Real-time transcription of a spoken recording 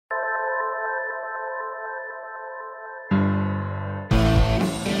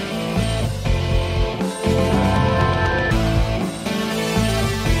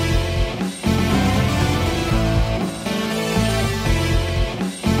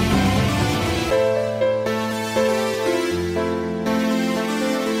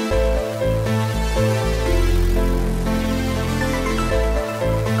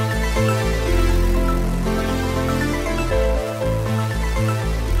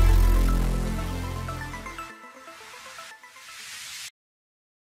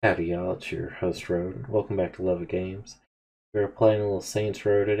Howdy All, it's your host Road. Welcome back to Lovettgamez. We're playing a little Saints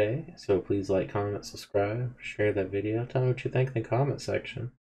Row today, so please like, comment, subscribe, share that video. Tell me what you think in the comment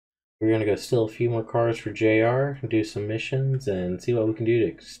section. We're going to go steal a few more cars for JR, do some missions, and see what we can do to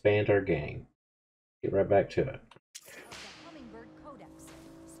expand our gang. Get right back to it.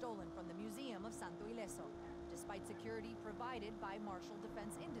 Stolen from the Museum of Santo Ileso, despite security provided by Marshall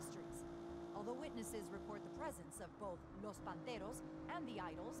Defense Industries. Although witnesses report the presence of both Los Panteros and the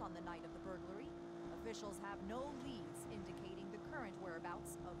idols on the night of the burglary, officials have no leads indicating the current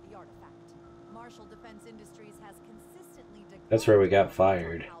whereabouts of the artifact. Marshall Defense Industries has consistently declared That's where we got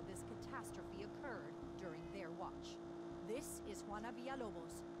fired. how this catastrophe occurred during their watch. This is Juana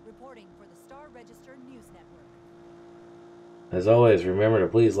Villalobos reporting for the Star Register News Network. As always, remember to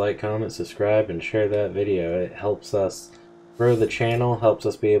please like, comment, subscribe, and share that video. It helps us grow the channel, helps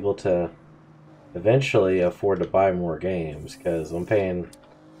us be able to eventually afford to buy more games, because I'm paying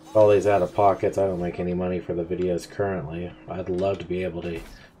all these out of pockets. I don't make any money for the videos currently. I'd love to be able to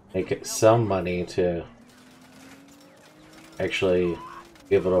make some money to actually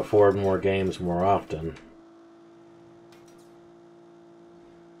be able to afford more games more often.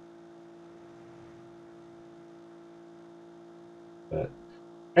 But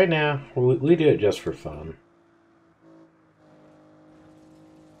right now, we do it just for fun.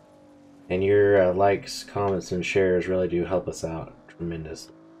 And your likes, comments, and shares really do help us out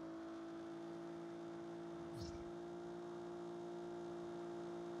tremendously.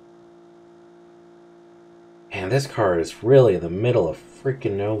 Man, this car is really in the middle of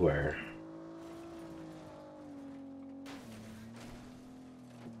freaking nowhere.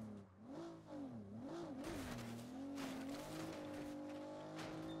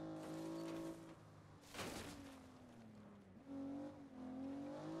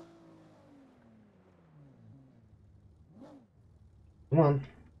 Come on.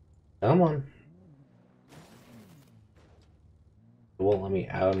 Come on. It won't let me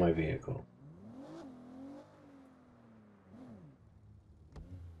out of my vehicle.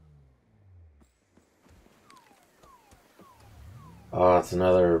 Oh, it's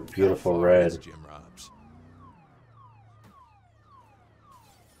another beautiful red.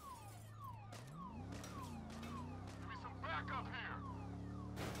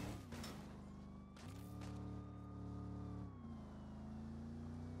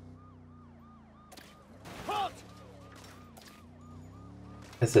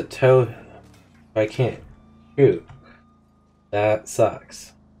 It's a tow. I can't shoot. That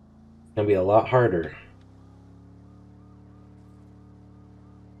sucks. It's gonna be a lot harder.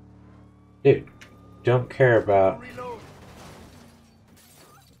 Dude, don't care about...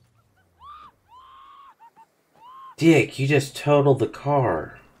 Dick, you just totaled the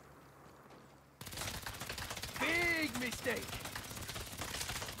car. Big mistake.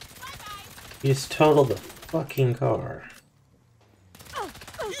 You just totaled the fucking car.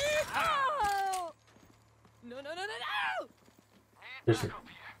 No. There's...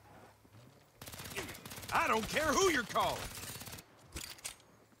 I don't care who you're calling.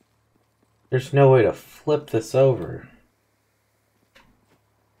 There's no way to flip this over.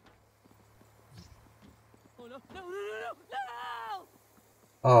 Oh no.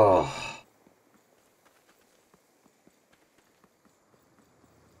 Oh.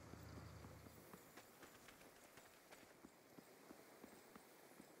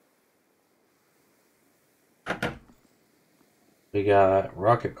 We got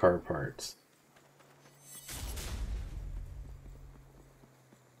rocket car parts.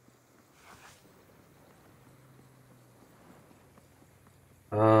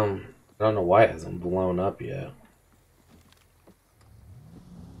 I don't know why it hasn't blown up yet.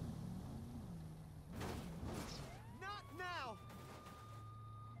 Not now.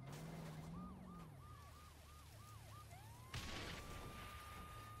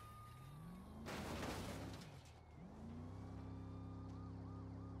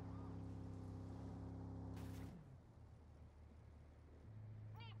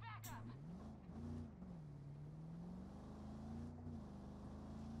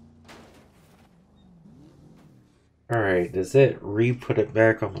 Alright, does it re-put it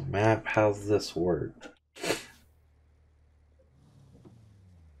back on the map? How's this work?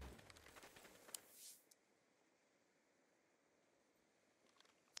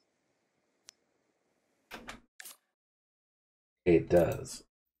 It does.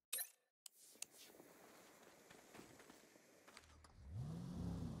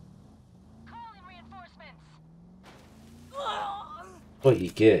 Calling reinforcements. What you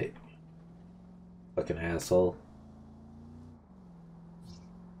get, fucking asshole.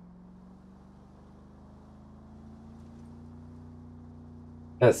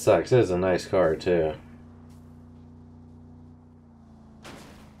 That sucks. It is a nice car, too.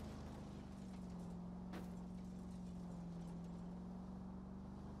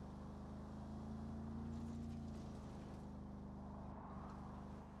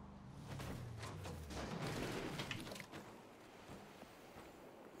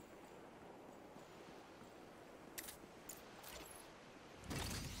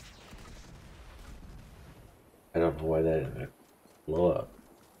 I don't know why that didn't blow up.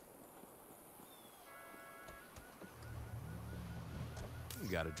 You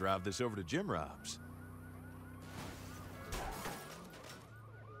gotta drive this over to Jim Rob's.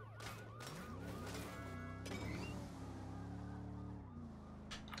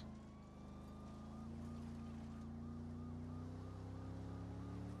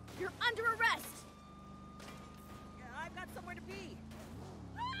 You're under arrest! Yeah, I've got somewhere to be.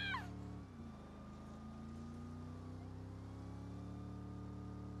 Ah!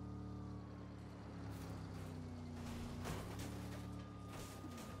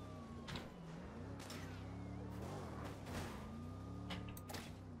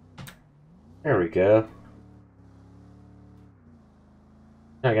 There we go.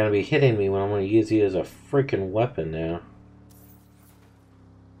 Not gonna be hitting me when I'm gonna use you as a freaking weapon now.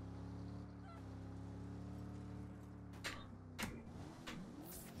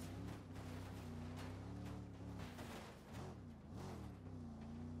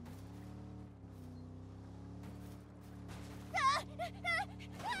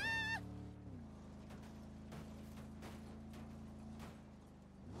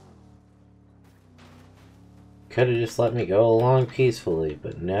 Could have just let me go along peacefully,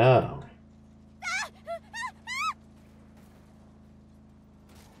 but no.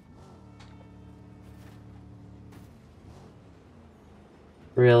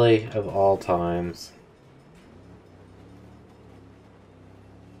 Really, of all times.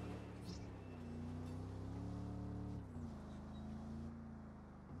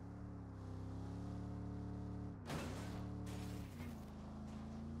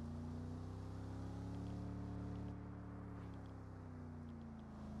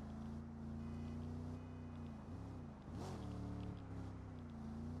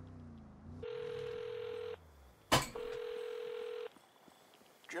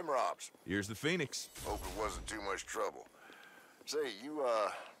 Jim Rob's. Here's the Phoenix. Hope it wasn't too much trouble. Say, you,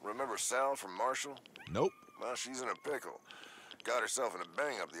 remember Sal from Marshall? Nope. Well, she's in a pickle. Got herself in a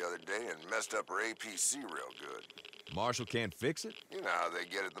bang-up the other day and messed up her APC real good. Marshall can't fix it? You know how they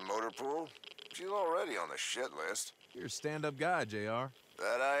get at the motor pool? She's already on the shit list. You're a stand-up guy, JR.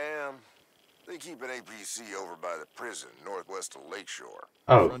 That I am. They keep an APC over by the prison, northwest of Lakeshore.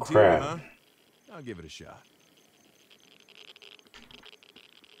 Oh, Frontier, crap. huh? I'll give it a shot.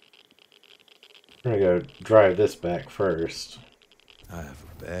 I'm gonna go drive this back first. I have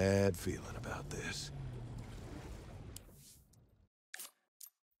a bad feeling about this.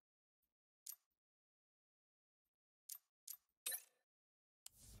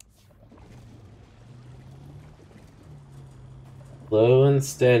 Slow and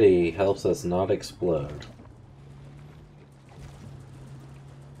steady helps us not explode.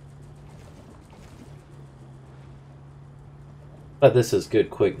 But this is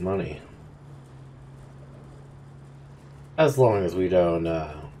good, quick money. As long as we don't,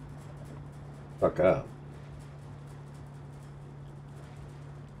 fuck up.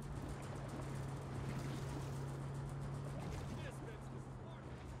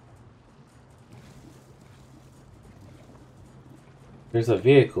 There's a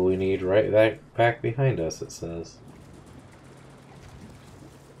vehicle we need right back behind us, it says.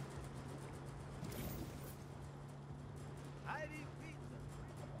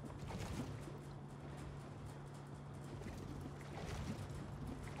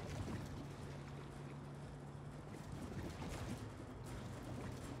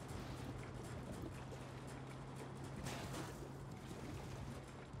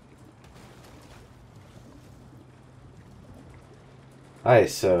 I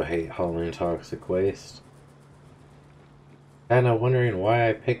so hate hauling toxic waste. Kinda wondering why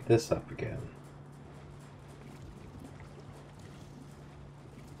I picked this up again.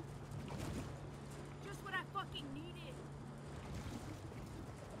 Just what I fucking needed.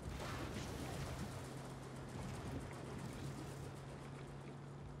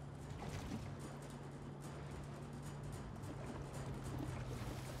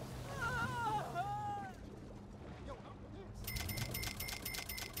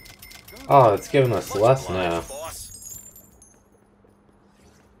 Oh, it's giving us less now.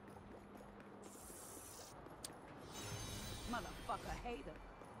 Motherfucker hater.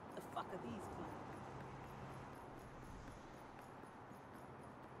 The fuck are these people?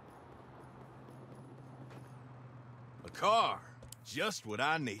 A car. Just what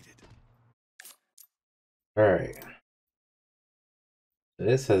I needed. Alright.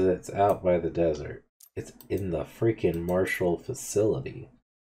 This says it's out by the desert. It's in the freaking Marshall facility.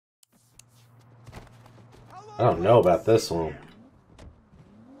 I don't know about this one.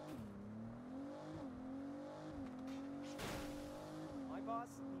 My boss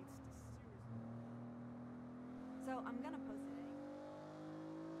needs to seriously. So I'm gonna post it anyway.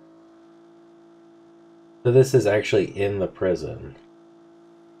 So this is actually in the prison.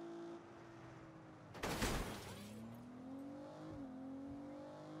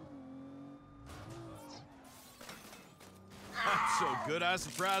 I'm so good I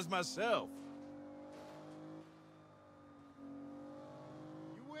surprised myself.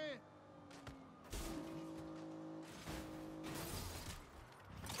 You win.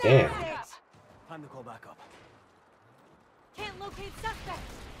 Damn. Time to call back up. Can't locate suspect.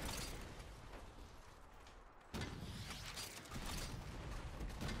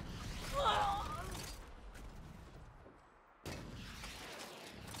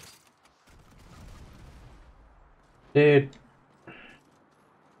 Dude.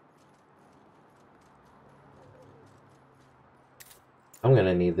 I'm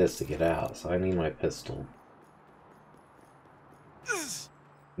gonna need this to get out, so I need my pistol.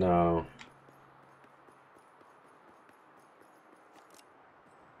 No.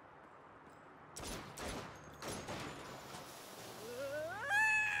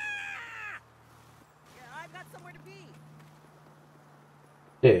 Yeah, I've got somewhere to be.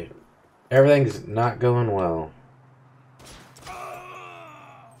 Dude, everything's not going well.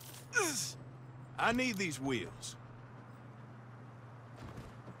 I need these wheels.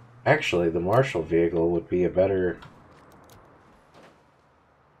 Actually, the Marshall vehicle would be a better...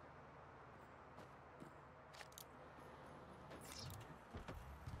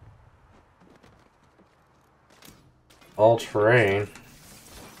 all-terrain.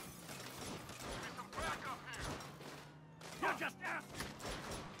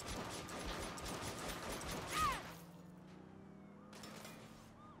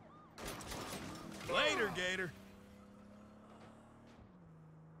 Later, Gator.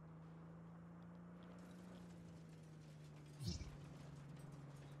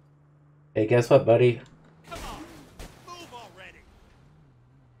 Hey, guess what, buddy? Come on, move already.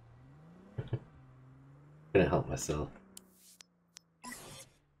 Couldn't help myself.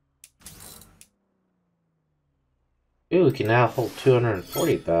 Ooh, we can now hold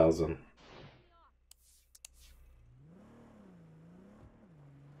 240,000.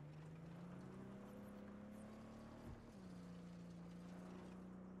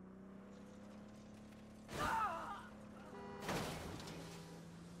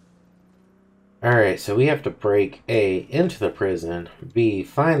 Alright, so we have to break A, into the prison, B,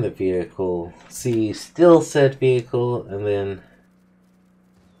 find the vehicle, C, steal said vehicle, and then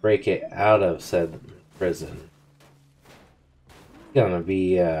break it out of said prison. It's gonna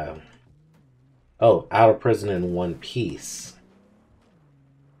be, oh, out of prison in one piece.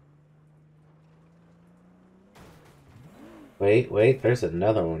 Wait, there's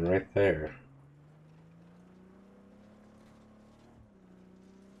another one right there.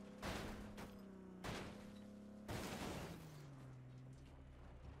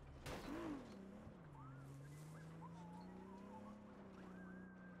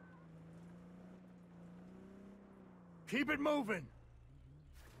 Keep it moving.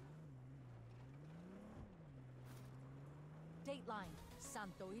 Dateline,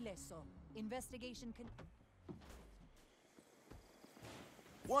 Santo Ileso. Investigation con...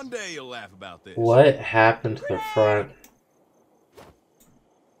 One day you'll laugh about this. What happened to the front?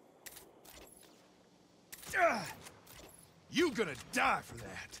 You gonna die for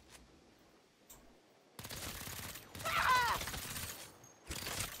that.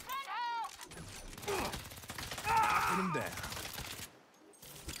 Knocking him down.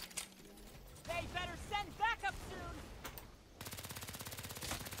 They better send backup soon!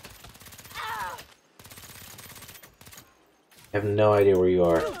 I have no idea where you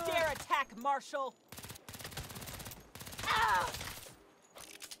are. You dare attack Marshall!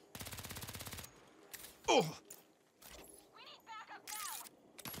 Oh. We need backup now!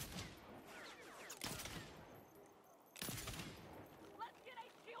 Let's get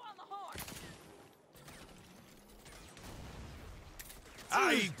HQ on the horn!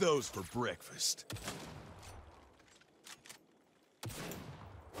 I eat those for breakfast.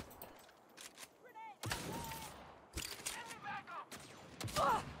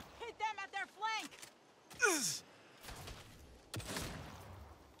 Hit them at their flank!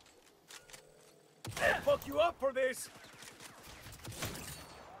 I'll fuck you up for this.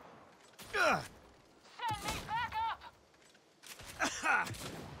 Send me backup!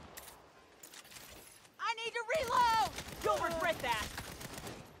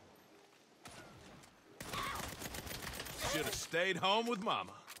 stayed home with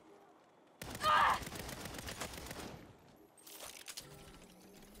Mama.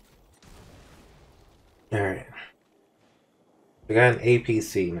 Alright. We got an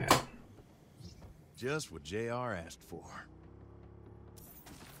APC now. Just what JR asked for.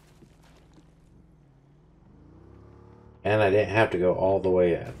 And I didn't have to go all the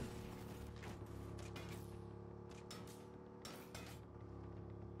way in.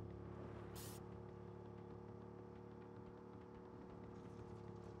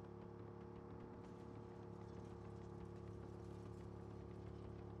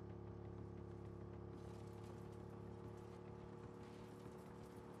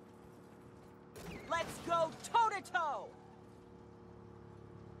 Let's go toe-to-toe!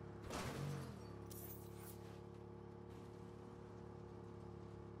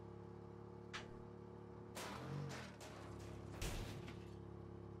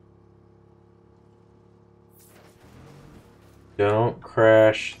 Don't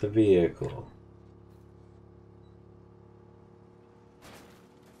crash the vehicle.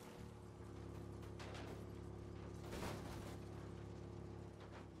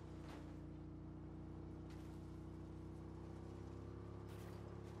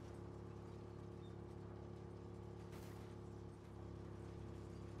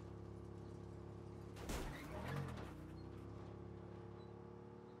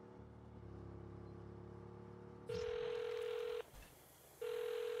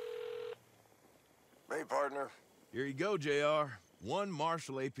 Hey, partner. Here you go, JR. One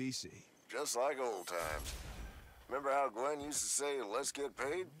Marshall APC. Just like old times. Remember how Gwen used to say, let's get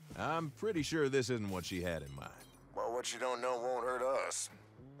paid? I'm pretty sure this isn't what she had in mind. Well, what you don't know won't hurt us.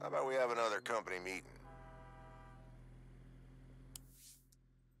 How about we have another company meeting?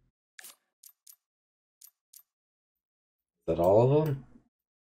 Is that all of them?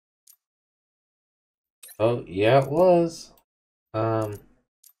 Oh, yeah, it was.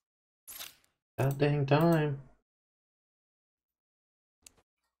 About dang time.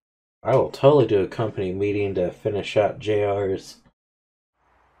 I will totally do a company meeting to finish out JR's.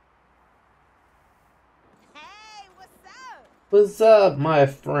 Hey, what's up? What's up, my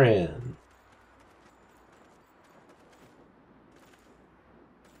friend?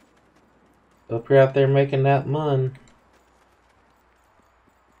 Hope you're out there making that mun.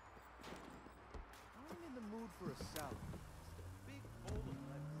 I'm in the mood for a salad.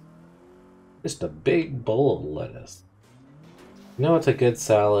 Just a big bowl of lettuce. You know what's a good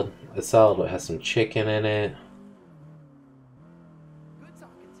salad? A salad that has some chicken in it, Good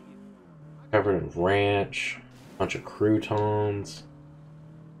talking to you. covered in ranch, a bunch of croutons,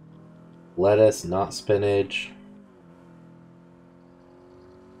 lettuce, not spinach,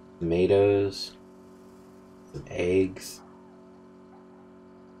 tomatoes, some eggs.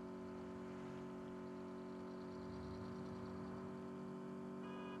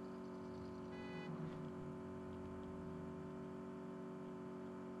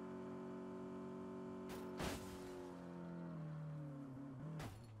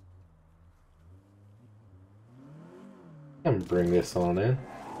 I'm gonna bring this on in.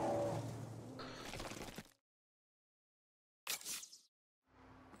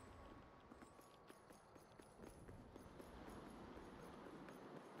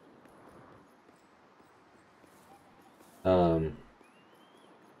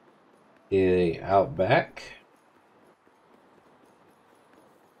 The Outback.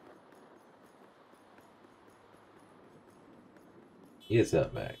 He is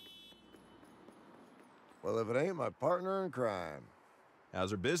Outback. Well, if it ain't my partner in crime.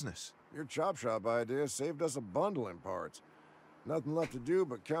 How's her business? Your chop shop idea saved us a bundle in parts. Nothing left to do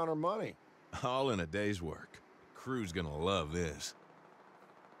but count our money. All in a day's work. Crew's gonna love this.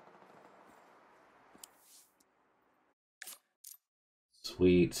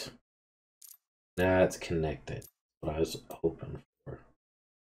 Sweet. Now it's connected. What I was hoping for.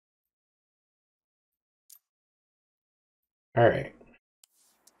 Alright.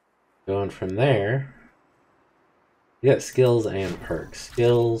 Going from there. You got skills and perks.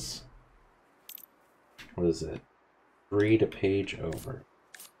 Skills. What is it? 3 to page over.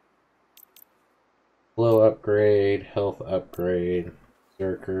 Flow upgrade, health upgrade,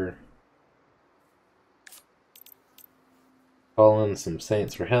 Berserker. Call in some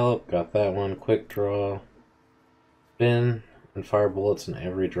saints for help. Got that one. Quick draw. Spin and fire bullets in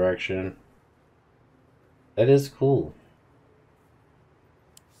every direction. That is cool.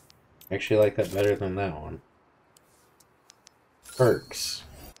 I actually like that better than that one. Perks.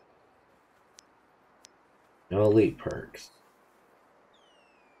 No elite perks.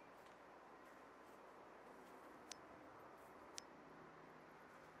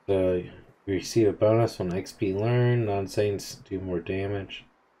 So You receive a bonus on XP learned. Non-saints do more damage.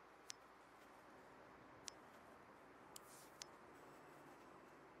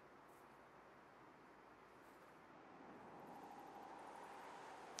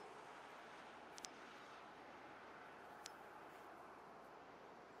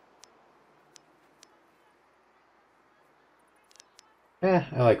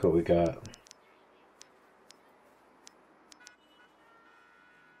 I like what we got.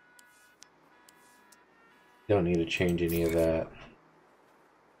 Don't need to change any of that.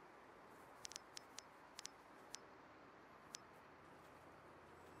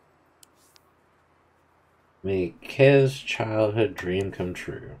 Make Kev's childhood dream come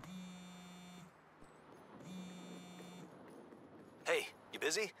true. Hey, you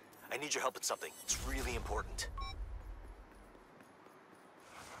busy? I need your help with something. It's really important.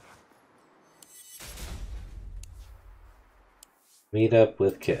 Meet up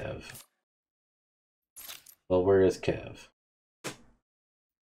with Kev. Well, where is Kev?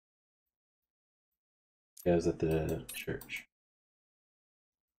 Kev's at the church.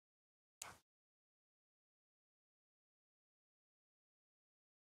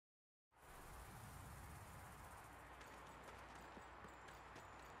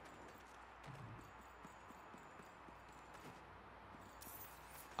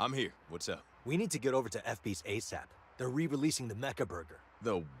 I'm here. What's up? We need to get over to FB's ASAP. They're re-releasing the Mecha Burger.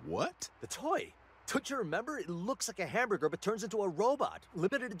 The what? The toy. Don't you remember? It looks like a hamburger but turns into a robot.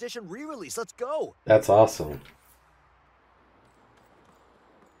 Limited edition re-release. Let's go. That's awesome.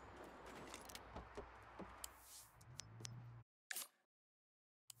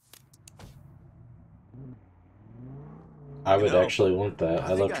 I would actually want that.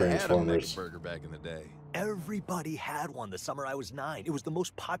 I love Transformers. Burger back in the day. Everybody had one the summer I was 9. It was the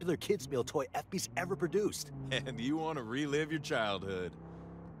most popular kids' meal toy FB's ever produced. And you want to relive your childhood?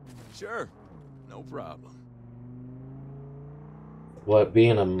 Sure, no problem. What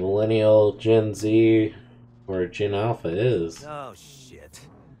being a millennial, Gen Z, or Gen Alpha is. Oh, shit.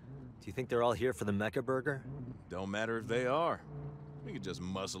 Do you think they're all here for the Mecha Burger? Don't matter if they are. We could just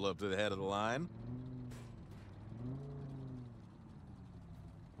muscle up to the head of the line.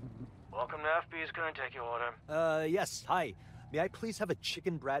 Welcome to FB's. Can I take your order? Yes. Hi. May I please have a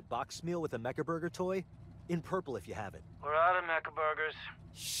chicken brat box meal with a Mecha Burger toy? In purple if you have it. We're out of Mecha Burgers.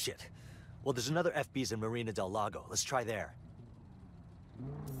 Shit. Well, there's another FB's in Marina del Lago. Let's try there.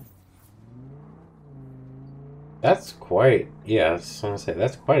 That's quite, yeah, I was gonna say,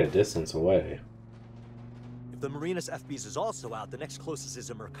 that's quite a distance away. If the Marina's FB's is also out, the next closest is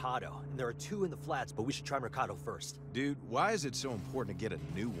a Mercado. And there are 2 in the flats, but we should try Mercado first. Dude, why is it so important to get a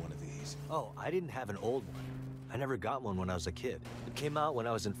new one of these? Oh, I didn't have an old one. I never got one when I was a kid. It came out when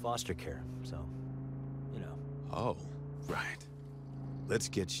I was in foster care, so, you know. Oh, right. Let's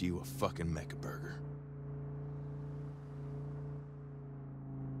get you a fucking Mecha Burger.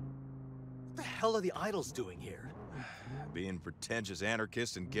 What the hell are the idols doing here? Being pretentious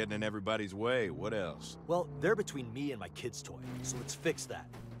anarchists and getting in everybody's way. What else? Well, they're between me and my kid's toy, so let's fix that.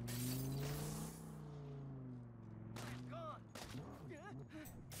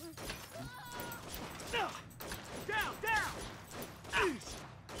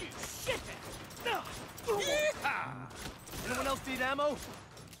 Anyone else need ammo?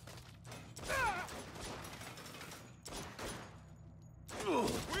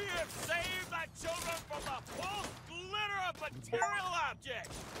 We have saved our children from the false glitter of material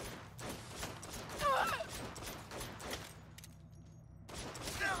objects!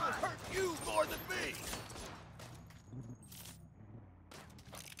 It'll hurt you more than me!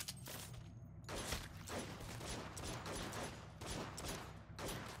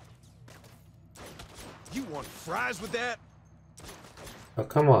 You want fries with that? Oh,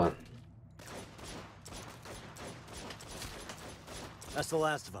 come on. That's the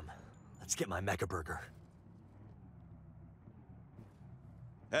last of them. Let's get my Mecha Burger.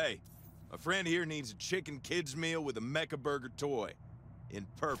 Hey, a friend here needs a chicken kids meal with a Mecha Burger toy. In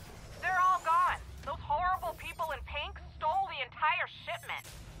purple. They're all gone. Those horrible people in pink stole the entire shipment.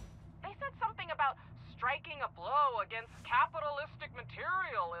 They said something about striking a blow against capitalistic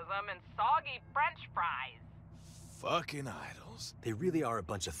materialism and soggy French fries. Fucking idols. They really are a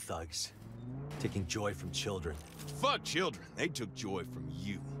bunch of thugs. Taking joy from children. Fuck children. They took joy from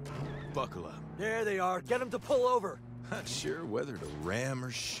you. Buckle up. There they are. Get them to pull over. Not sure whether to ram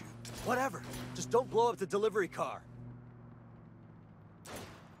or shoot. Whatever. Just don't blow up the delivery car.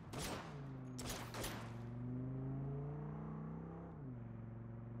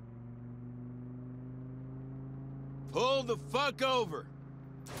 Pull the fuck over.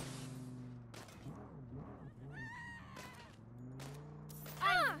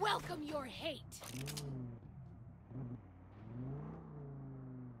 welcome your hate.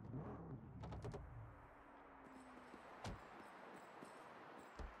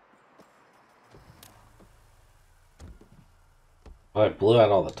 Oh, I blew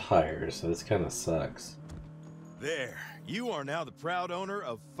out all the tires, so this kind of sucks. There. You are now the proud owner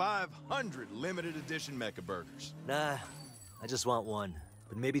of 500 limited edition Mecha Burgers. Nah, I just want one.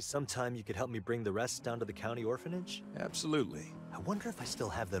 But maybe sometime you could help me bring the rest down to the county orphanage? Absolutely. I wonder if I still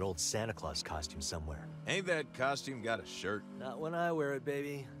have that old Santa Claus costume somewhere. Ain't that costume got a shirt? Not when I wear it,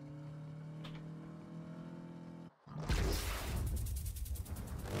 baby.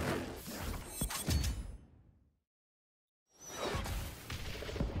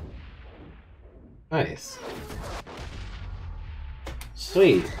 Nice.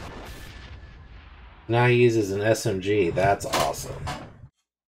 Sweet. Now he uses an SMG. That's awesome.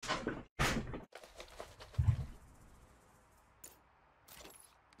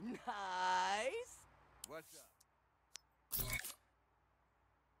 Nice. What's up?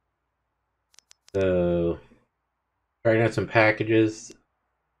 So, writing out some packages.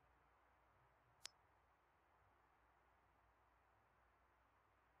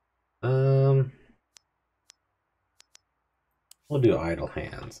 We'll do idle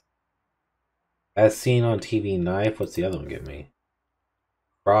hands. As seen on TV, knife. What's the other one give me?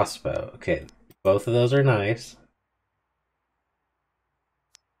 Crossbow. Okay, both of those are nice.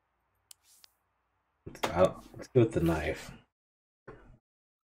 Let's go with the knife.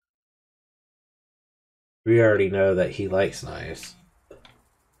 We already know that he likes knives.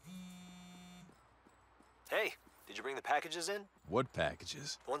 Hey, did you bring the packages in? What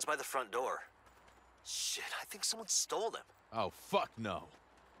packages? The ones by the front door. Shit, I think someone stole them. Oh, fuck no.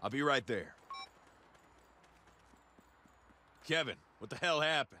 I'll be right there. Kevin, what the hell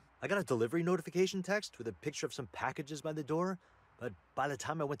happened? I got a delivery notification text with a picture of some packages by the door, but by the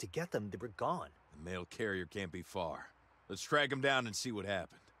time I went to get them, they were gone. The mail carrier can't be far. Let's track him down and see what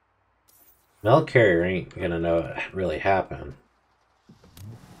happened. Mail carrier ain't gonna know what really happened.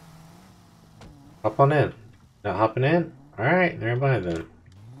 Hop on in. Not hopping in? Alright, never mind then.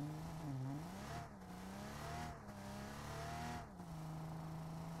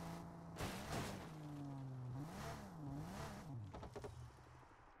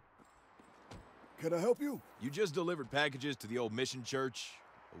 Can I help you? You just delivered packages to the old mission church.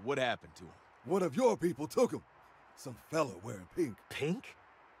 What happened to them? One of your people took them. Some fella wearing pink. Pink?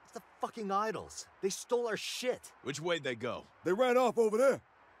 It's the fucking idols. They stole our shit. Which way'd they go? They ran off over there.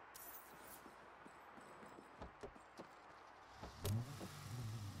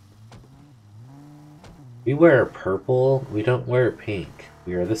 We wear purple, we don't wear pink.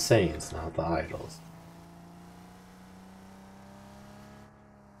 We are the saints, not the idols.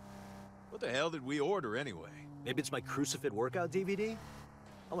 What the hell did we order anyway? Maybe it's my Crucifix workout DVD?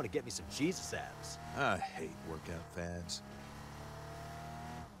 I want to get me some Jesus abs. I hate workout fads.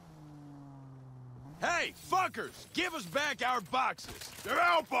 Hey, fuckers! Give us back our boxes! They're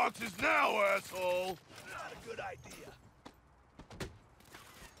our boxes now, asshole! Not a good idea.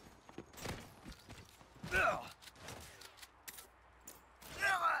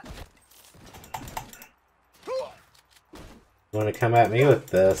 You wanna come at me with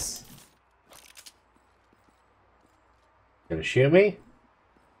this? Gonna shoot me?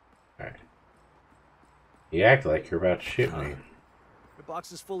 Alright. You act like you're about to shoot me. Your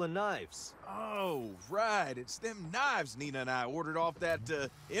box is full of knives. Oh, right. It's them knives Nina and I ordered off that,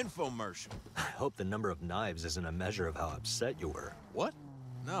 infomercial. I hope the number of knives isn't a measure of how upset you were. What?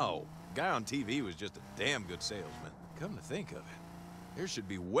 No. The guy on TV was just a damn good salesman. Come to think of it, there should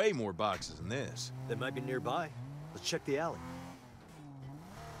be way more boxes than this. They might be nearby. Let's check the alley.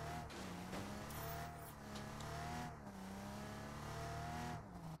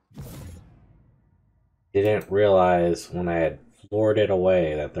 Didn't realize when I had floored it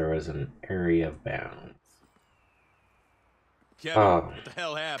away that there was an area of bounds. Kevin, Oh. what the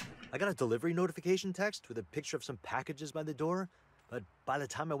hell happened? I got a delivery notification text with a picture of some packages by the door, but by the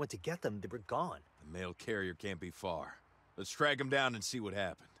time I went to get them, they were gone. The mail carrier can't be far. Let's track him down and see what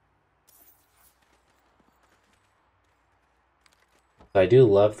happened. I do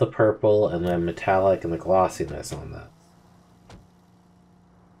love the purple and the metallic and the glossiness on that.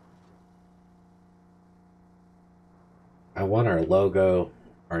 I want our logo,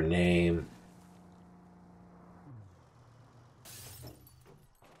 our name,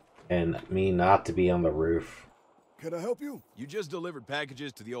 and me not to be on the roof. Can I help you? You just delivered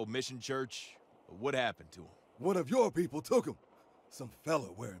packages to the old mission church. What happened to them? One of your people took them. Some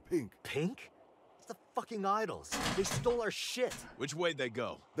fella wearing pink. Pink? It's the fucking idols. They stole our shit. Which way'd they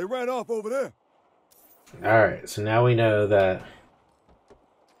go? They ran off over there. Alright, so now we know that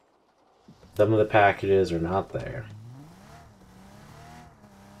Some of the packages are not there.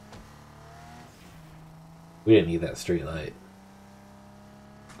 We didn't need that street light.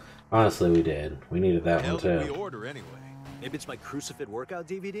 Honestly, we did. We needed that one What the hell did too. we order anyway? Maybe it's my crucifix workout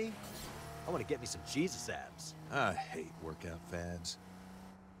DVD? I want to get me some Jesus abs. I hate workout fads.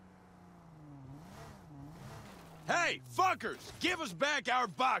 Hey, fuckers! Give us back our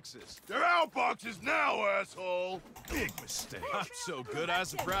boxes! They're our boxes now, asshole! Big mistake. I'm so good I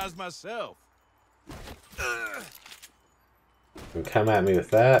surprised myself. And come at me with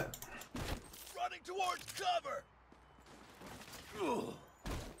that. Running towards cover!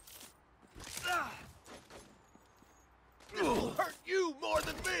 This will hurt you more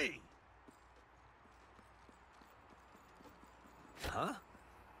than me! Huh?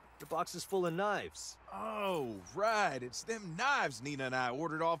 The box is full of knives. Oh, right. It's them knives Nina and I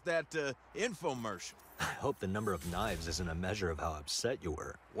ordered off that infomercial. I hope the number of knives isn't a measure of how upset you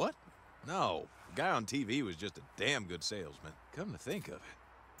were. What? No. The guy on TV was just a damn good salesman. Come to think of it,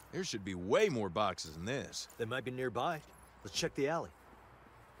 there should be way more boxes than this. They might be nearby. Let's check the alley.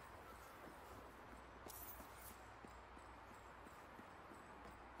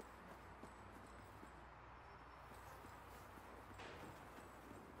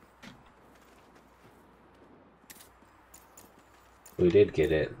 We did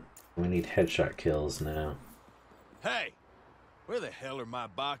get it. We need headshot kills now. Hey! Where the hell are my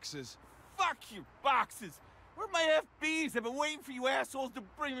boxes? Fuck your boxes! Where are my FBs? I've been waiting for you assholes to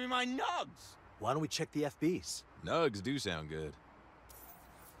bring me my nugs! Why don't we check the FBs? Nugs do sound good.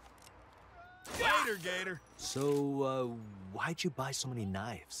 Later, Gator! So, why'd you buy so many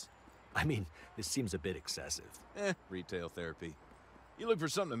knives? I mean, this seems a bit excessive. Retail therapy. You look for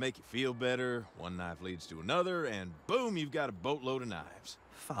something to make you feel better, one knife leads to another, and boom, you've got a boatload of knives.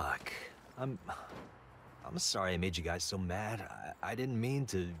 Fuck. I'm sorry I made you guys so mad. I didn't mean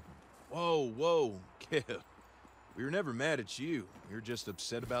to... Whoa, kid. We were never mad at you. We were just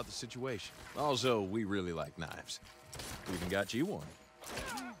upset about the situation. Also, we really like knives. We even got you one.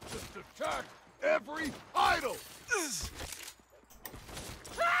 Just attack every idol!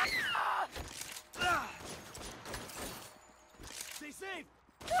 Stay safe!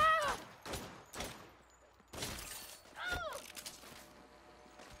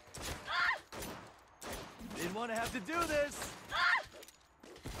 Didn't want to have to do this!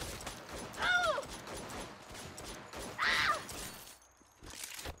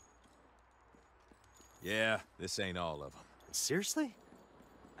 Yeah, this ain't all of them. Seriously?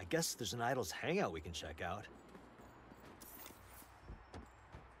 I guess there's an idol's hangout we can check out.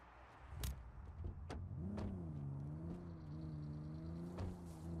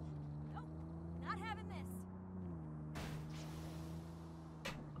 Nope, not having this.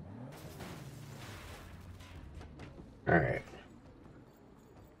 Alright.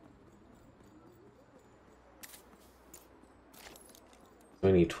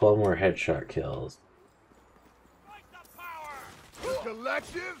 We need 12 more headshot kills. Fight the power! The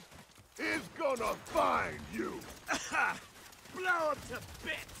collective is gonna find you! Blow up to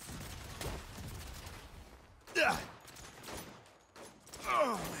bits!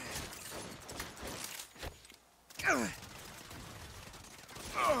 Oh, man.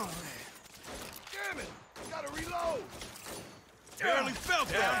 Oh, man. Damn it! Gotta reload! Barely fell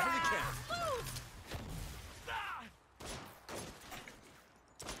down for the count.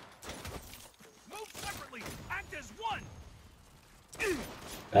 Move separately! Act as one!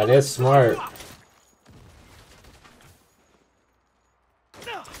 That is smart.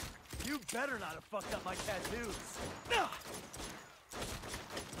 You better not have fucked up my tattoos!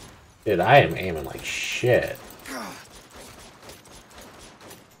 Dude, I am aiming like shit.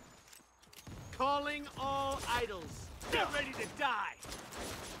 Calling all idols! Get ready to die!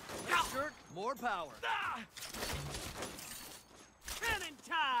 Shirt, more power! Cannon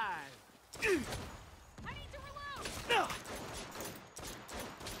time! I need to reload.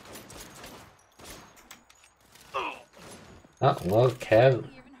 Oh, well, Kev.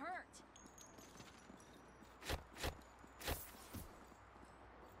 Even hurt.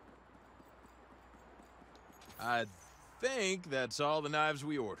 I think that's all the knives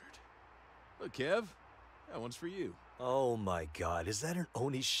we ordered. Look, Kev, that one's for you. Oh my god, is that an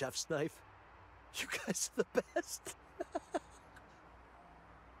Oni chef's knife? You guys are the best.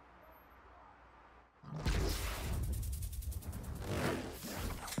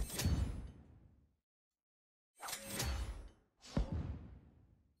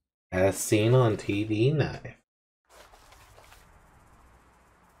 As seen on TV knife.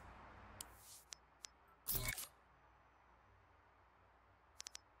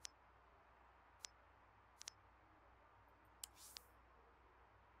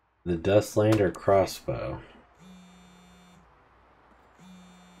 The Dustlander crossbow.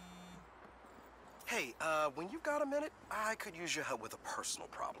 Hey, when you got a minute, I could use your help with a personal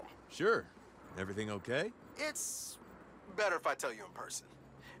problem. Sure. Everything okay? It's better if I tell you in person.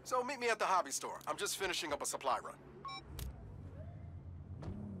 So meet me at the hobby store. I'm just finishing up a supply run.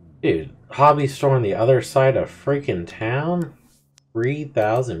 Dude, hobby store on the other side of freaking town?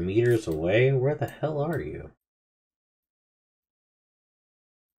 3,000 meters away? Where the hell are you?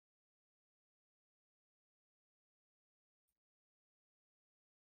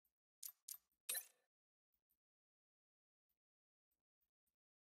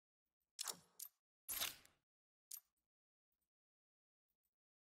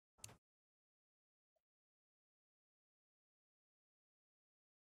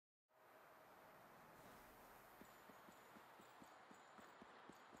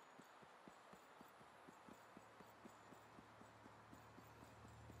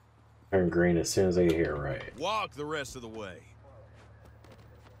 Turn green as soon as I get here, right? Walk the rest of the way.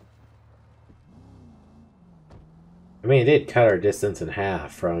 I mean, it did cut our distance in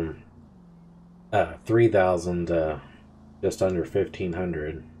half from 3,000 to just under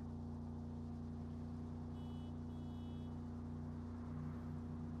 1,500.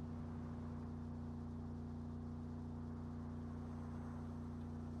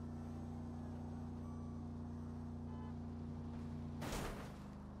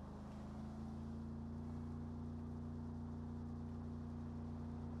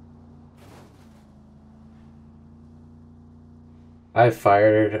 I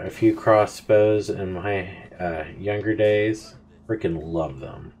fired a few crossbows in my younger days. Freaking love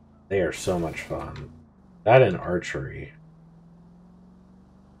them. They are so much fun. That and archery.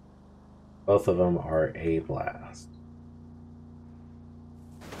 Both of them are a blast.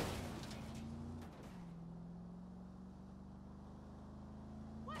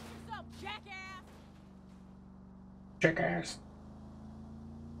 Watch yourself, jackass! Jackass.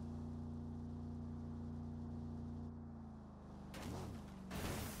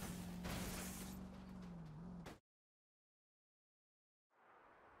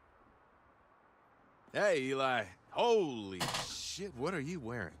 Hey, Eli. Holy shit, what are you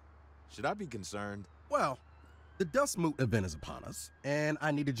wearing? Should I be concerned? Well, the Dust Moot event is upon us, and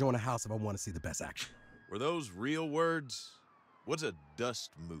I need to join a house if I want to see the best action. Were those real words? What's a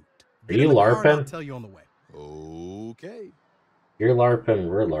dust moot? Are you LARPing? I'll tell you on the way. Okay. You're LARPing,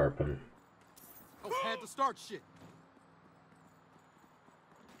 we're LARPing. Oh, had to start shit.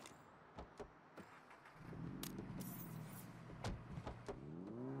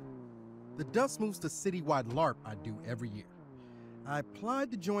 The Dust Moot's the citywide LARP I do every year. I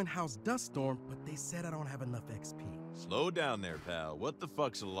applied to join House Duststorm, but they said I don't have enough XP. Slow down there, pal. What the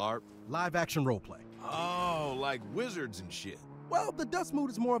fuck's a LARP? Live action roleplay. Oh, like wizards and shit. Well, the Dust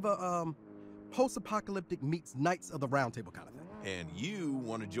Moot is more of a post-apocalyptic meets Knights of the Round Table kind of thing. And you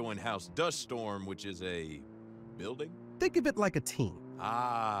want to join House Duststorm, which is a building? Think of it like a team.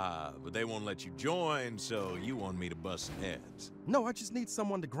 Ah, but they won't let you join, so you want me to bust some heads. No, I just need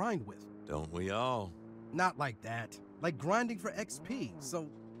someone to grind with. Don't we all? Not like that. Like grinding for XP, so...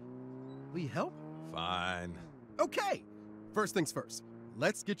 we help? Fine. Okay! First things first.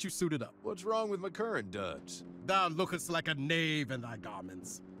 Let's get you suited up. What's wrong with my current duds? Thou lookest like a knave in thy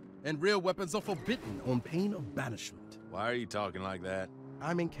garments, and real weapons are forbidden on pain of banishment. Why are you talking like that?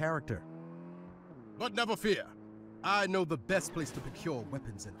 I'm in character. But never fear. I know the best place to procure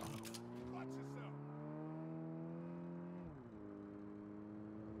weapons and armor.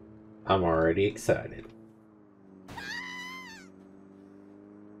 I'm already excited.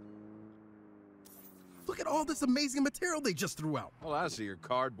 Look at all this amazing material they just threw out. Well, I see your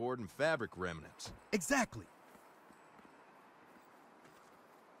cardboard and fabric remnants. Exactly.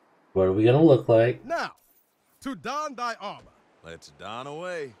 What are we gonna look like? Now, to don thy armor. Let's don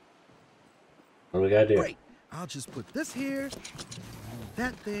away. What do we gotta do? Great. I'll just put this here,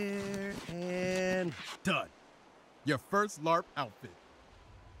 that there, and done. Your first LARP outfit.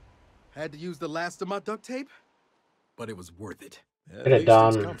 Had to use the last of my duct tape, but it was worth it. At Get it least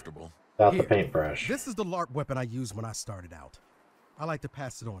done. it's comfortable. Without the Here, paintbrush. This is the LARP weapon I used when I started out. I like to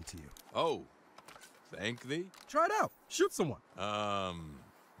pass it on to you. Oh, thank thee? Try it out. Shoot someone.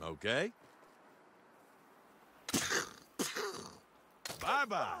 Okay.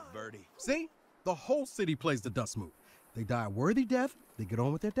 Bye-bye, birdie. See? The whole city plays the Dust Moot. They die a worthy death, they get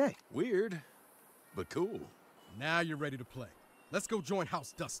on with their day. Weird, but cool. Now you're ready to play. Let's go join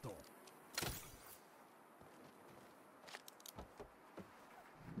House Duststorm.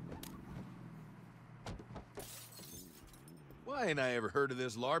 Why ain't I ever heard of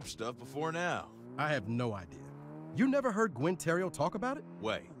this LARP stuff before now? I have no idea. You never heard Gwen Terrio talk about it?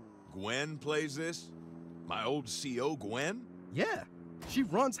 Wait, Gwen plays this? My old CO, Gwen? Yeah, she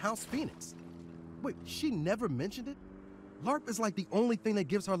runs House Phoenix. Wait, she never mentioned it? LARP is like the only thing that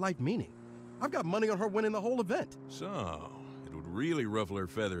gives her life meaning. I've got money on her winning the whole event. So, it would really ruffle her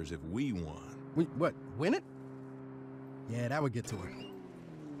feathers if we won. What, win it? Yeah, that would get to her.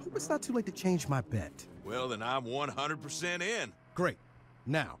 Hope it's not too late to change my bet. Well, then I'm 100% in. Great.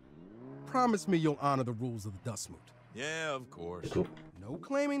 Now, promise me you'll honor the rules of the Dust Moot. Yeah, of course. No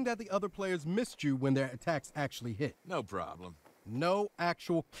claiming that the other players missed you when their attacks actually hit. No problem. No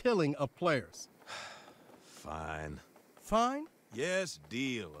actual killing of players. Fine. Fine? Yes,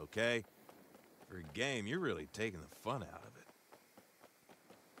 deal, okay? For a game, you're really taking the fun out of it.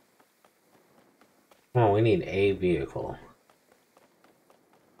 Oh, we need a vehicle.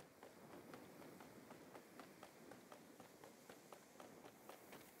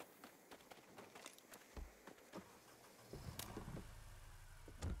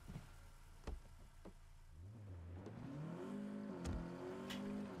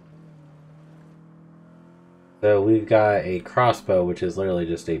 So we've got a crossbow, which is literally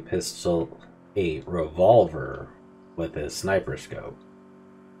just a pistol, a revolver with a sniper scope.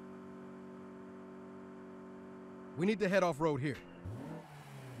 We need to head off-road here.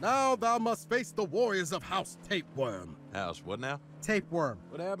 Now thou must face the warriors of House Tapeworm. House, what now? Tapeworm.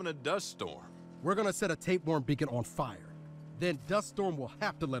 What happened to Dust Storm? We're gonna set a tapeworm beacon on fire. Then Dust Storm will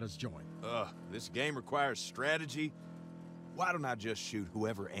have to let us join. This game requires strategy. Why don't I just shoot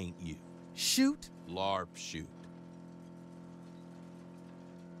whoever ain't you? Shoot? LARP shoot.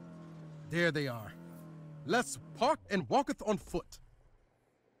 There they are. Let's park and walketh on foot.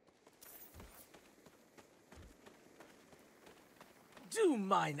 Do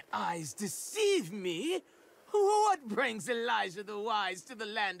mine eyes deceive me? What brings Elijah the Wise to the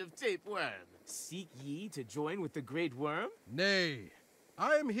land of Tapeworm? Seek ye to join with the Great Worm? Nay,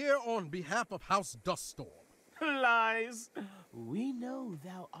 I am here on behalf of House Duststorm. Lies. We know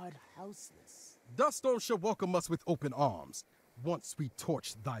thou art houseless. Duststorm shall welcome us with open arms, once we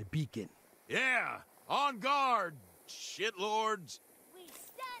torch thy beacon. Yeah! On guard, shitlords! We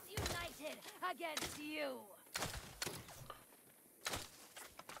stand united against you.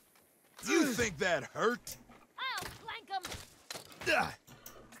 You think that hurt? I'll flank him.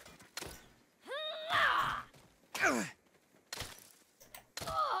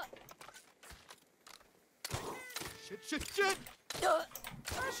 Shit!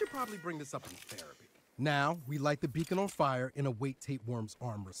 I should probably bring this up in therapy. Now, we light the beacon on fire and await Tapeworm's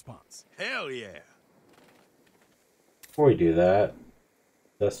armed response. Hell yeah! Before we do that,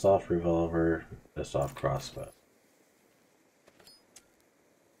 dust off revolver, dust off crossbow.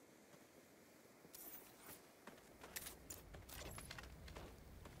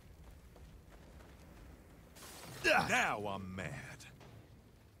 Now I'm mad.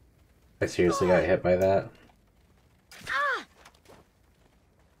 I seriously got hit by that. Ah!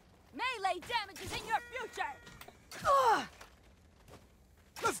 Melee damage is in your future.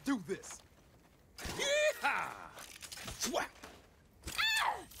 Let's do this. Yeehaw! Swat!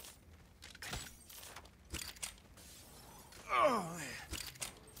 Oh,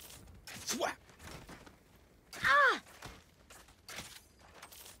 swat! Ah!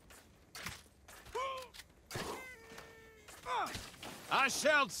 I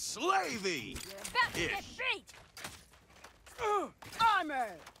shall slay thee! You're about to get beat. I'm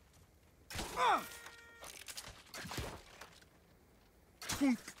mad.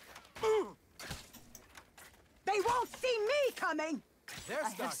 They won't see me coming. I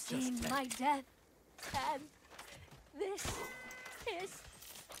have seen my death, and this is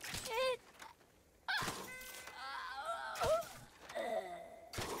it.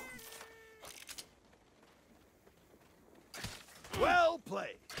 Well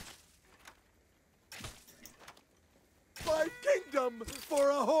played. My kingdom for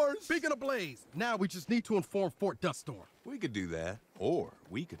a horse. Beacon ablaze. Now we just need to inform Fort Duststorm. We could do that, or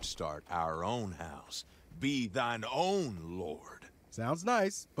we could start our own house. Be thine own lord. Sounds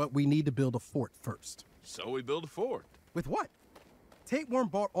nice, but we need to build a fort first. So we build a fort. With what? Tapeworm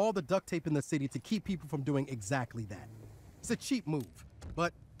bought all the duct tape in the city to keep people from doing exactly that. It's a cheap move,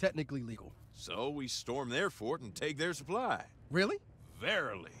 but technically legal. So we storm their fort and take their supply. Really?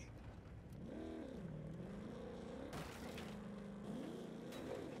 Verily.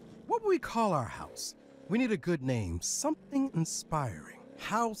 What would we call our house? We need a good name, something inspiring.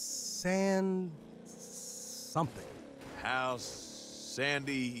 House and something. House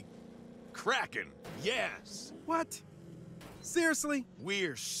Sandy Kraken. Yes. What? Seriously?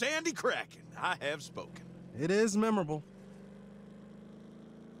 We're Sandy Kraken. I have spoken. It is memorable.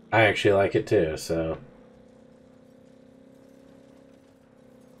 I actually like it too, so.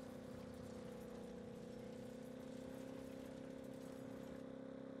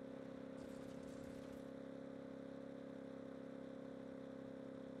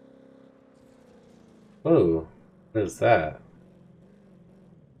 Whoa, what is that?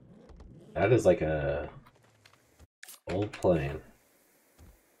 That is like a old plane.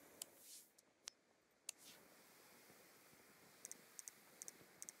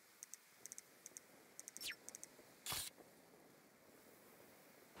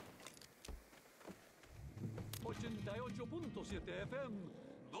 FM,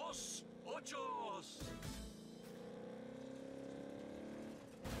 dos ochos.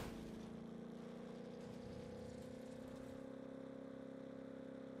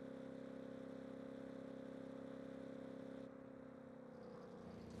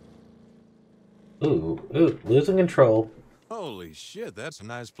 Ooh, losing control. Holy shit, that's a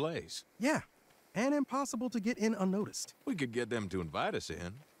nice place. Yeah, and impossible to get in unnoticed. We could get them to invite us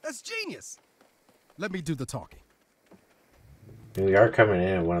in. That's genius. Let me do the talking. We are coming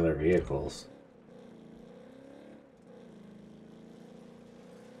in one of their vehicles.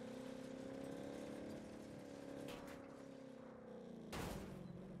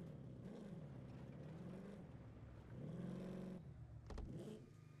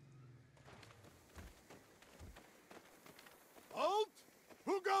 Halt!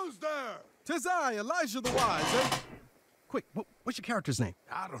 Who goes there? 'Tis I, Elijah the Wise, and... Quick, what's your character's name?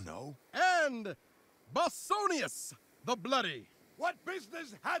 I don't know. And Bosonius the Bloody. What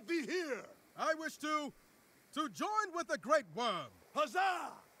business had thee here? I wish to join with the Great Worm.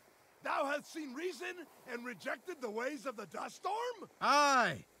 Huzzah! Thou hast seen reason and rejected the ways of the dust storm?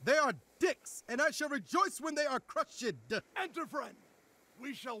 Aye, they are dicks, and I shall rejoice when they are crushed. Enter, friend.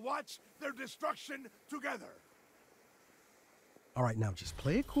 We shall watch their destruction together. All right, now just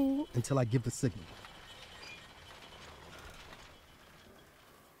play it cool until I give the signal.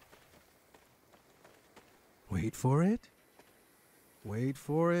 Wait for it. Wait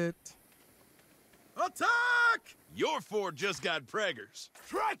for it. Attack! Your four just got preggers.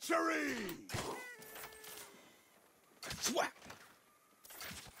 Treachery! Swat!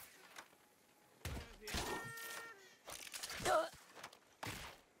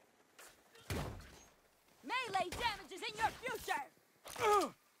 Melee damage is in your future!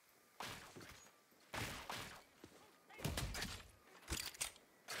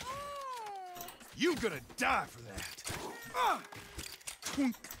 You gonna die for that.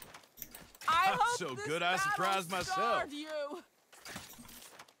 Twink. I I'm hope so this good I surprised battle myself. scarred you.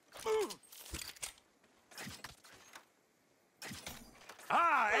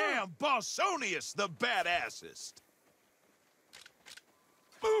 I am Bosonius the badassest.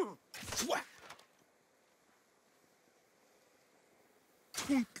 Swat.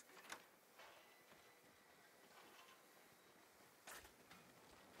 Twink.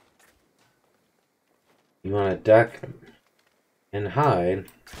 You want to duck and hide?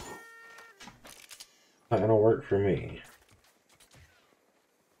 Not gonna work for me.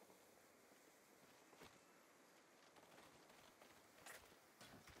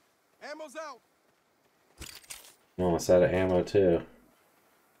 Ammo's out. I'm almost out of ammo too.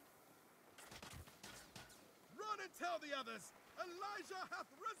 Run and tell the others, Elijah hath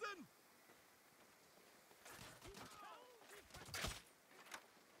risen.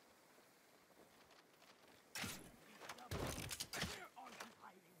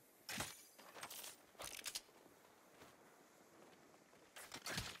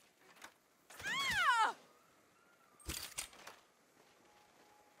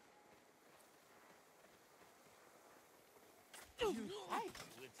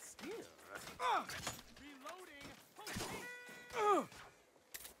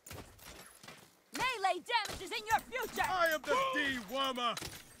 Melee damage is in your future! I am the D-wormer.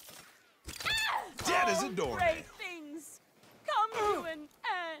 Dead as a doornail. Great things come to an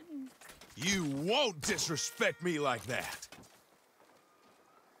end. You won't disrespect me like that.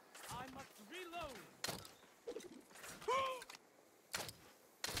 I must reload.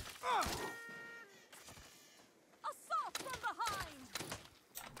 Assault from behind!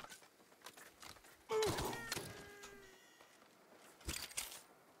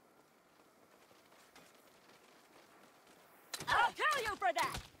 I'll kill you for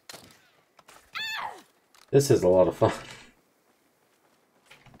that! This is a lot of fun.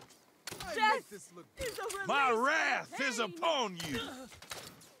 Death is a My release wrath from is pain. upon you.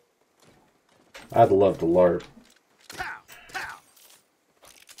 I'd love to LARP. Pow, pow.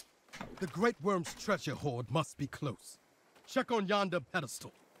 The Great Worm's treasure hoard must be close. Check on yonder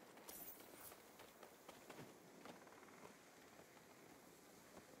pedestal.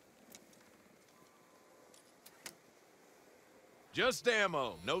 Just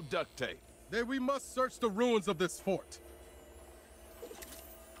ammo, no duct tape. Then we must search the ruins of this fort.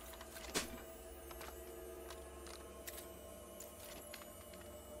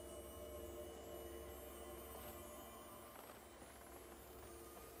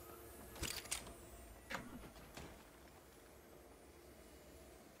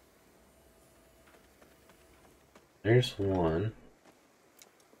 There's one.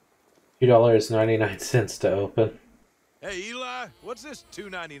 $2.99 to open. Hey, Eli, what's this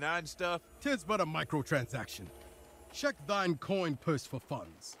 $2.99 stuff? 'Tis but a microtransaction. Check thine coin purse for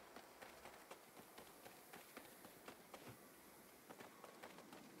funds.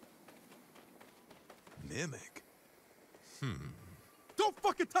 Mimic? Don't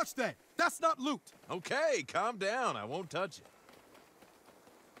fucking touch that! That's not loot! Okay, calm down. I won't touch it.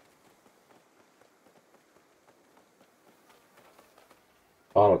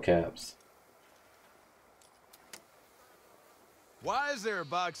 Bottle caps. Why is there a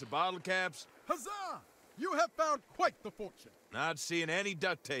box of bottle caps? Huzzah! You have found quite the fortune. Not seeing any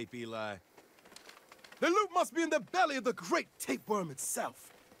duct tape, Eli. The loot must be in the belly of the great tapeworm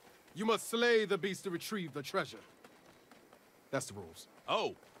itself. You must slay the beast to retrieve the treasure. That's the rules.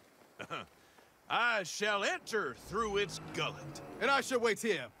 Oh. I shall enter through its gullet. And I shall wait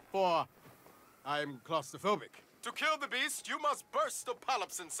here, for I'm claustrophobic. To kill the beast, you must burst the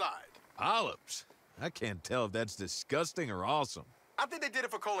polyps inside. Polyps? I can't tell if that's disgusting or awesome. I think they did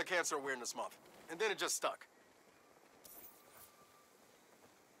it for Colon Cancer Awareness Month, and then it just stuck.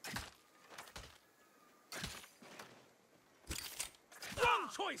 Wrong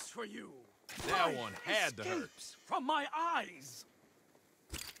choice for you. That one had to hurt. Escapes from my eyes.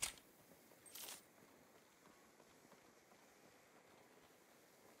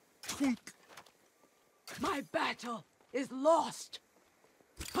 My battle is lost,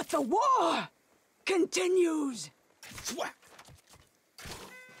 but the war continues. Thwack!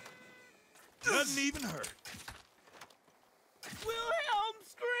 Doesn't even hurt. Wilhelm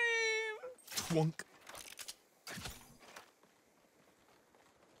scream! Twunk.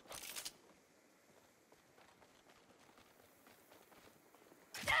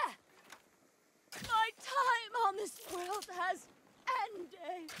 My time on this world has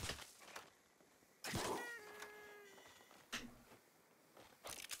ended.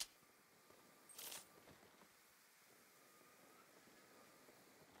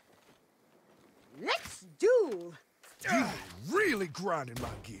 Let's duel. You really grinding my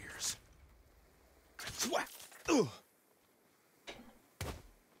gears. Thwack. Ugh.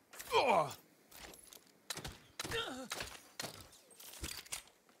 Ugh.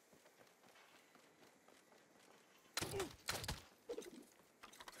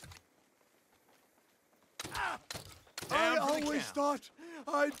 I always thought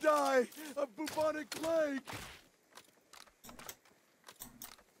I'd die of bubonic plague.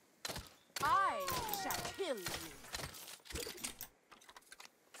 I shall kill you.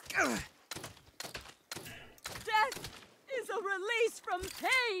 Death is a release from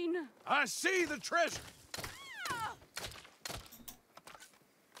pain. I see the treasure.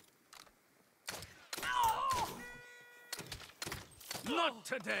 Not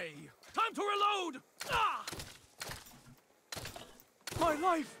today. Time to reload. Ah! My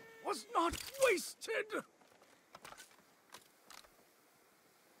life was not wasted.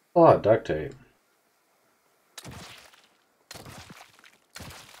 A lot of duct tape.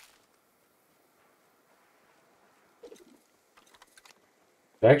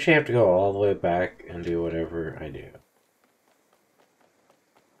 I actually have to go all the way back and do whatever I do.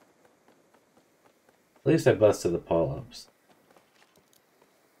 At least I busted the pull-ups.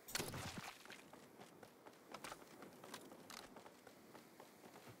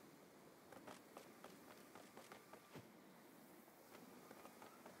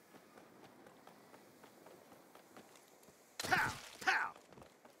 Pow! Pow!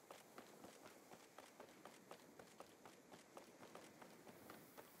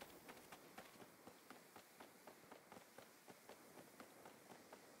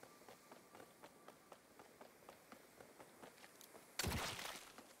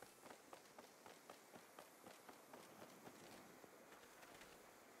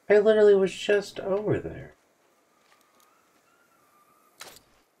 I literally was just over there.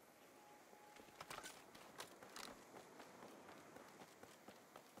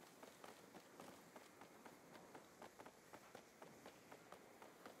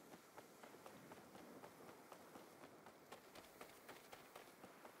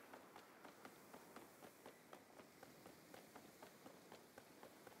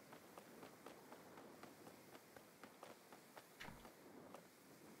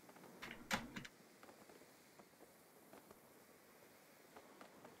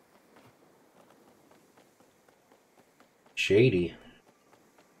 Shady.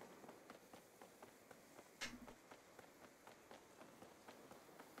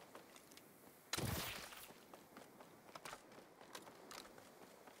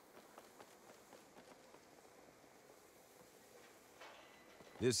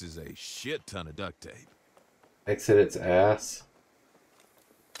 This is a shit ton of duct tape. exit its ass.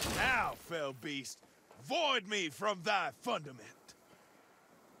 Now, fell beast, void me from thy fundament.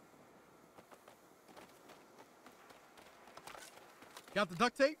 Got the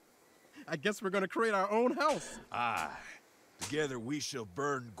duct tape? I guess we're gonna create our own house. Aye. Together we shall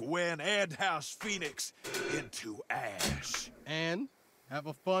burn Gwen and House Phoenix into ash. And have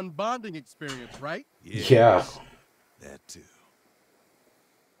a fun bonding experience, right? Yes, Yeah. that too.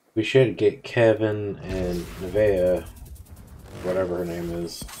 We should get Kevin and Nevaeh, whatever her name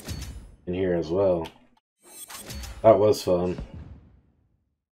is, in here as well. That was fun.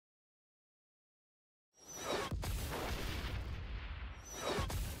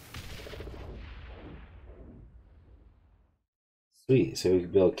 Sweet, so we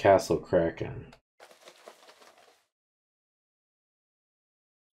can build Castle Kraken.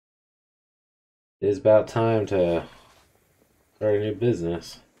 It is about time to start a new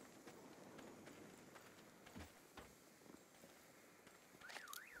business.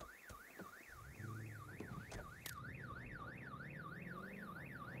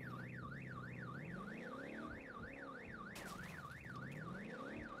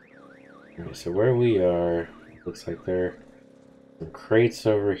 Alright, so where we are, looks like there are some crates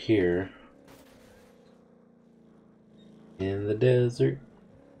over here in the desert.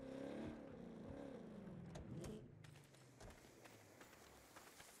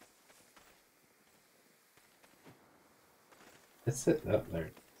 It's sitting up there.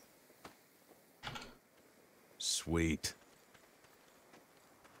 Sweet.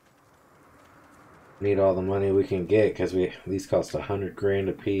 Need all the money we can get because these cost 100 grand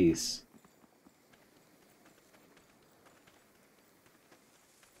a piece.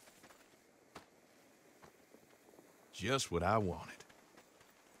 Just what I wanted.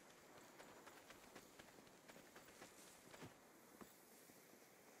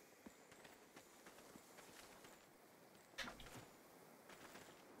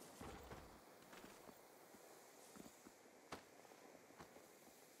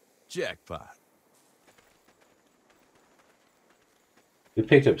 Jackpot. We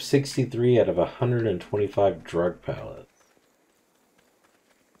picked up 63 out of 125 drug pallets.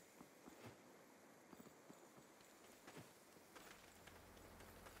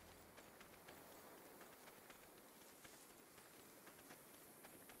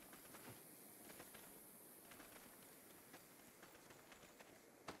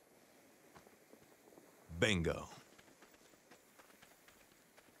 Bingo.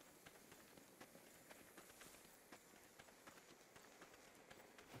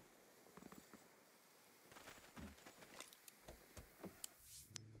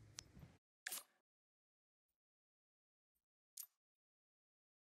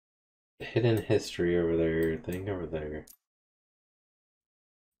 Hidden history over there, thing over there.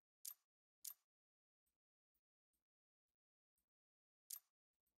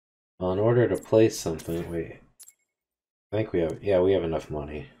 Well, in order to place something, wait. I think we have, yeah, we have enough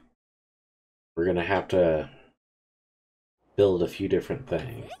money. We're gonna have to build a few different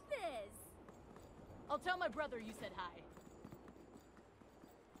things. I'll tell my brother you said hi.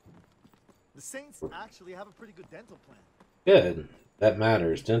 The Saints actually have a pretty good dental plan. Good. That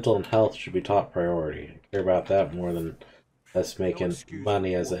matters. Dental and health should be top priority. I care about that more than us making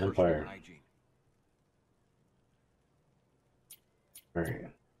money as an empire. Alright.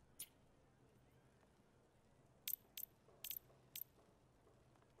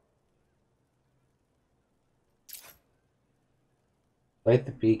 Light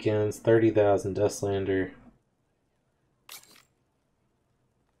the beacons, 30,000 Dustlander.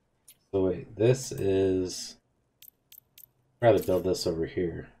 So wait, this is... I'd rather build this over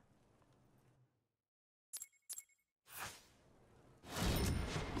here.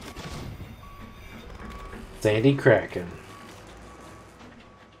 Sandy Kraken.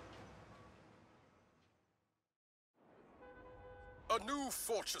 A new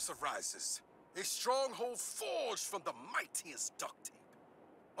fortress arises, a stronghold forged from the mightiest duct tape.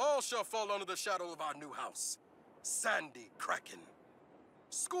 All shall fall under the shadow of our new house, Sandy Kraken.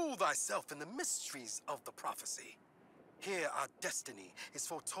 School thyself in the mysteries of the prophecy. Here our destiny is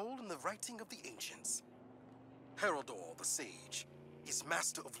foretold in the writing of the ancients. Heraldor the sage is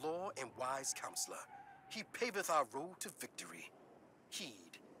master of law and wise counselor. He paveth our road to victory.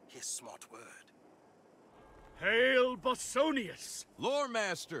 Heed his smart word. Hail Bosonius! Lore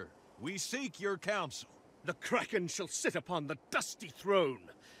Master, we seek your counsel. The Kraken shall sit upon the dusty throne.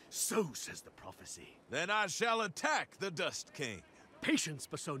 So says the prophecy. Then I shall attack the Dust King. Patience,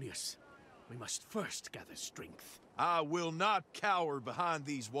 Bosonius. We must first gather strength. I will not cower behind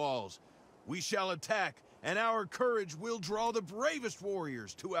these walls. We shall attack, and our courage will draw the bravest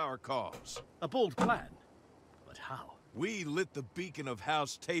warriors to our cause. A bold plan. But how? We lit the beacon of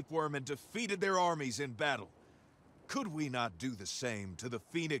House Tapeworm and defeated their armies in battle. Could we not do the same to the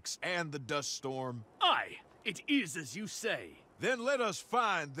Phoenix and the Dust Storm? Aye, it is as you say. Then let us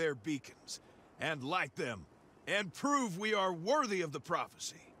find their beacons, and light them, and prove we are worthy of the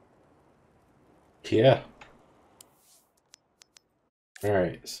prophecy. Yeah.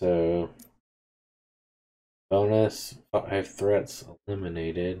 Alright, so... bonus, 5 threats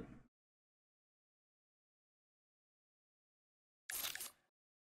eliminated.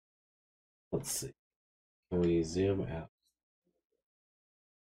 Let's see. Can we zoom out?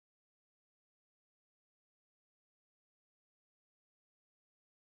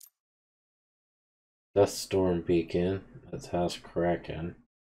 Dust Storm Beacon. That's House Kraken.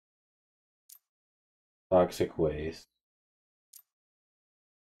 Toxic Waste.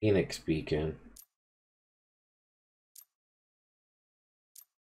 Phoenix Beacon.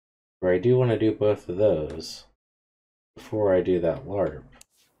 Or I do want to do both of those before I do that LARP.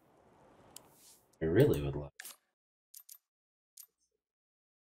 I really would like.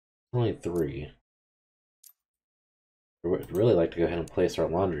 Only 3. I would really like to go ahead and place our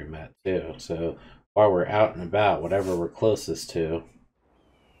laundromat too. So while we're out and about, whatever we're closest to,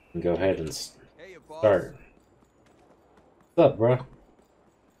 we can go ahead and start. What's up, bro?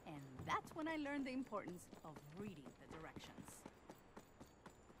 And that's when I learned the importance of reading the directions.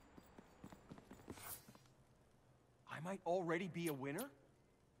 I might already be a winner?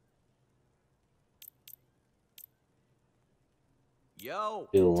 Yo!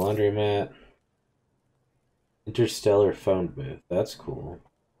 Do the laundromat. Interstellar phone booth. That's cool.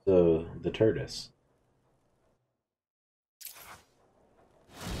 So, the tortoise.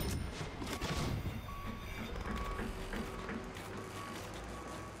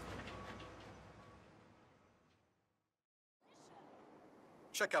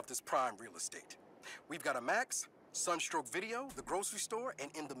 Check out this prime real estate. We've got a Max, Sunstroke Video, the grocery store,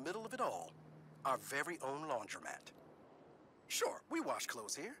 and in the middle of it all, our very own laundromat. Sure, we wash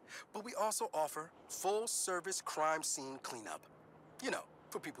clothes here, but we also offer full-service crime scene cleanup. You know,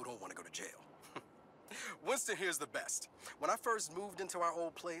 for people who don't want to go to jail. Winston here's the best. When I first moved into our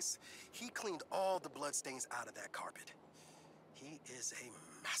old place, he cleaned all the bloodstains out of that carpet. He is a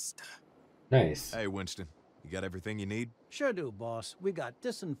master. Nice. Hey, Winston. You got everything you need? Sure do, boss. We got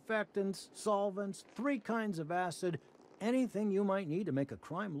disinfectants, solvents, 3 kinds of acid, anything you might need to make a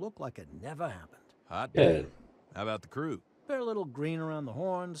crime look like it never happened. Hot day. How about the crew? They're a little green around the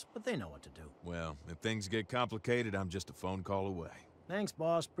horns, but they know what to do. Well, if things get complicated, I'm just a phone call away. Thanks,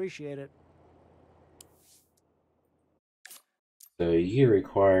 boss. Appreciate it. So you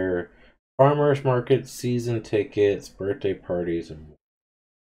require farmers market, season tickets, birthday parties, and more.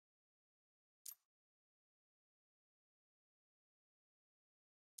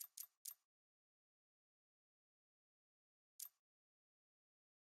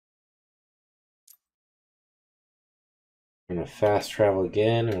 We're going to fast travel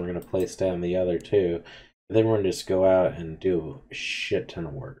again, and we're going to place down the other 2. And then we're going to just go out and do a shit ton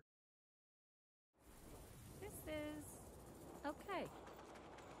of work. This is okay.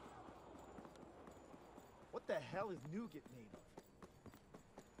 What the hell is nougat made of?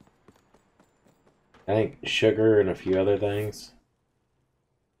 I think sugar and a few other things.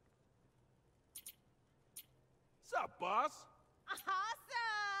 What's up, boss?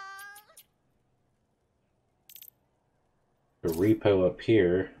 The repo up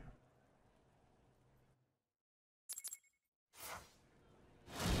here.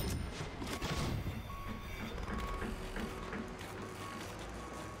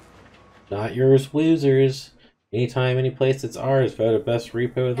 Not yours, losers. Anytime, any place it's ours, voted best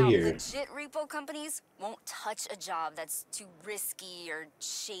repo of the year. Legit repo companies won't touch a job that's too risky or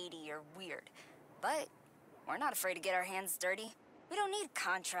shady or weird. But we're not afraid to get our hands dirty. We don't need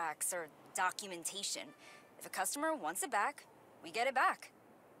contracts or documentation. If a customer wants it back, we get it back.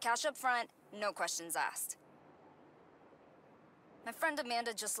 Cash up front, no questions asked. My friend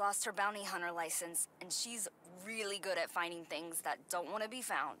Amanda just lost her bounty hunter license, and she's really good at finding things that don't want to be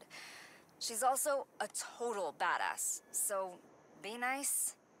found. She's also a total badass, so be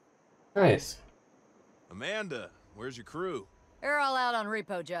nice. Nice. Amanda, where's your crew? They're all out on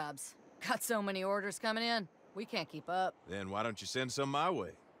repo jobs. Got so many orders coming in, we can't keep up. Then why don't you send some my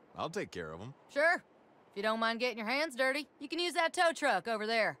way? I'll take care of them. Sure. If you don't mind getting your hands dirty, you can use that tow truck over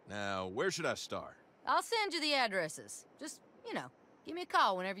there. Now, where should I start? I'll send you the addresses. Just, you know, give me a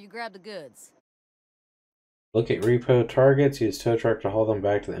call whenever you grab the goods. Look at repo targets. Use tow truck to haul them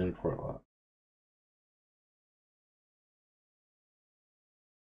back to the import lot.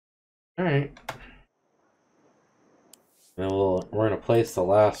 Alright. Now we're going to place the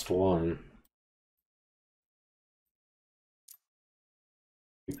last one.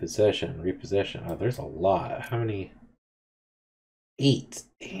 Repossession. Oh, there's a lot. How many? 8.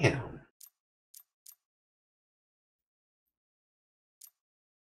 Damn.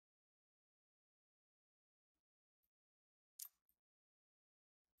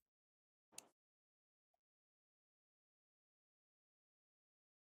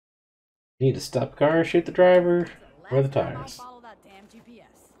 Need to stop the car, shoot the driver, or the tires.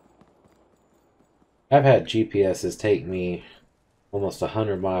 I've had GPSs take me almost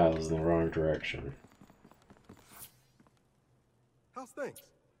 100 miles in the wrong direction. How's things?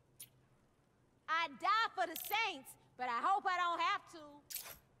 I'd die for the Saints, but I hope I don't have to.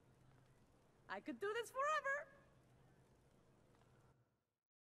 I could do this forever.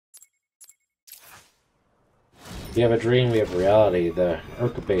 We have a dream, we have reality. The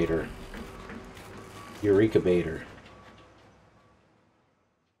Eureka Baiter.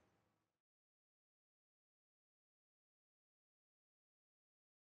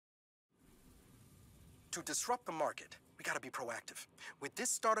 To disrupt the market, we gotta be proactive. With this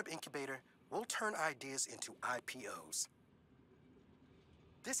startup incubator, we'll turn ideas into IPOs.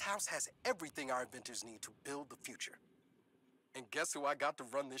 This house has everything our inventors need to build the future. And guess who I got to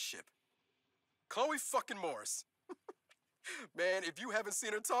run this ship? Chloe fucking Morris. Man, if you haven't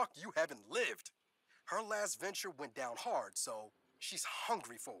seen her talk, you haven't lived. Her last venture went down hard, so she's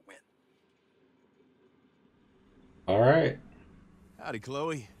hungry for a win. Alright. Howdy,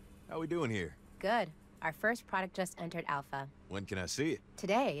 Chloe. How we doing here? Good. Our first product just entered alpha. When can I see it?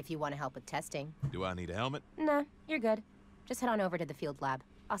 Today, if you want to help with testing. Do I need a helmet? Nah, you're good. Just head on over to the field lab.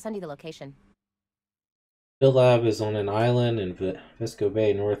 I'll send you the location. Field lab is on an island in Visco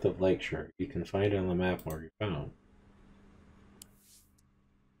Bay north of Lakeshore. You can find it on the map where you found.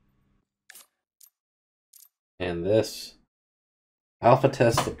 And this alpha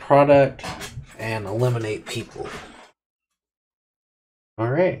test the product and eliminate people.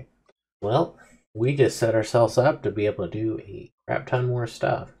 Alright. Well, we just set ourselves up to be able to do a crap ton more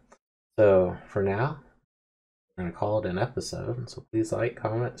stuff. So for now, we're going to call it an episode. So please like,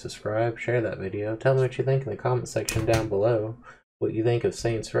 comment, subscribe, share that video. Tell me what you think in the comment section down below. What you think of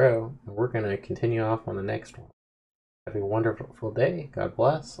Saints Row. And we're going to continue off on the next one. Have a wonderful day. God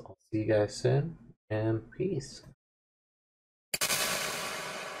bless. I'll see you guys soon. And peace.